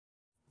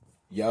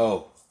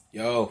Yo,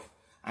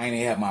 I ain't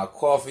even had my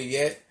coffee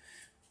yet.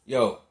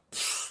 Yo,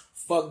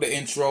 fuck the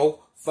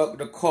intro, fuck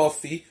the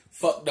coffee,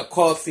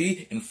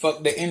 and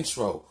fuck the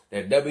intro.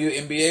 That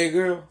Wnba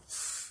girl,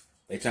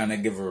 they trying to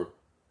give her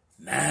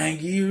 9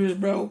 years,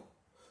 bro,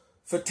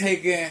 for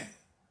taking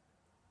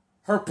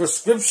her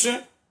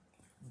prescription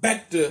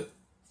back to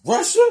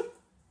Russia.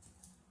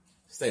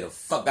 Stay the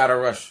fuck out of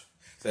Russia.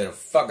 Stay the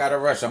fuck out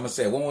of Russia. I'm gonna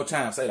say it one more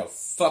time. Stay the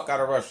fuck out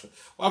of Russia.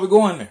 Why we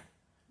going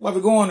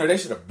there? They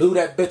should have blew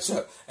that bitch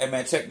up. Hey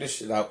man, check this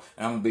shit out.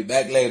 And I'm gonna be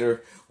back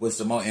later with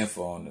some more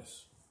info on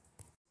this.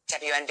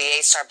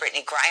 WNBA star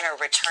Brittany Griner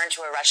returned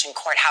to a Russian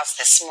courthouse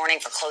this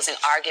morning for closing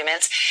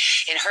arguments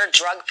in her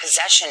drug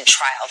possession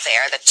trial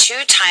there. The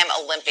two-time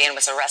Olympian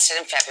was arrested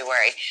in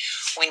February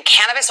when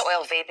cannabis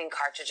oil vaping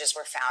cartridges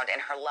were found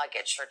in her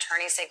luggage. Her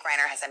attorneys say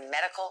Griner has a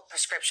medical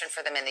prescription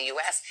for them in the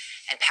U.S.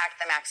 and packed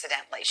them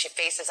accidentally. She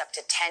faces up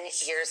to 10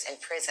 years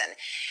in prison.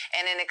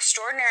 In an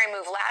extraordinary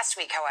move last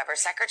week, however,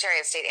 Secretary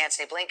of State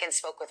Antony Blinken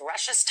spoke with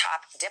Russia's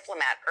top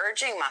diplomat,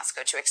 urging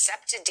Moscow to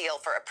accept a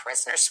deal for a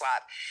prisoner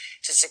swap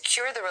to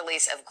secure the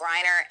release of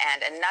Griner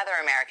and another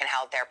American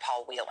held there,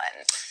 Paul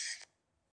Whelan.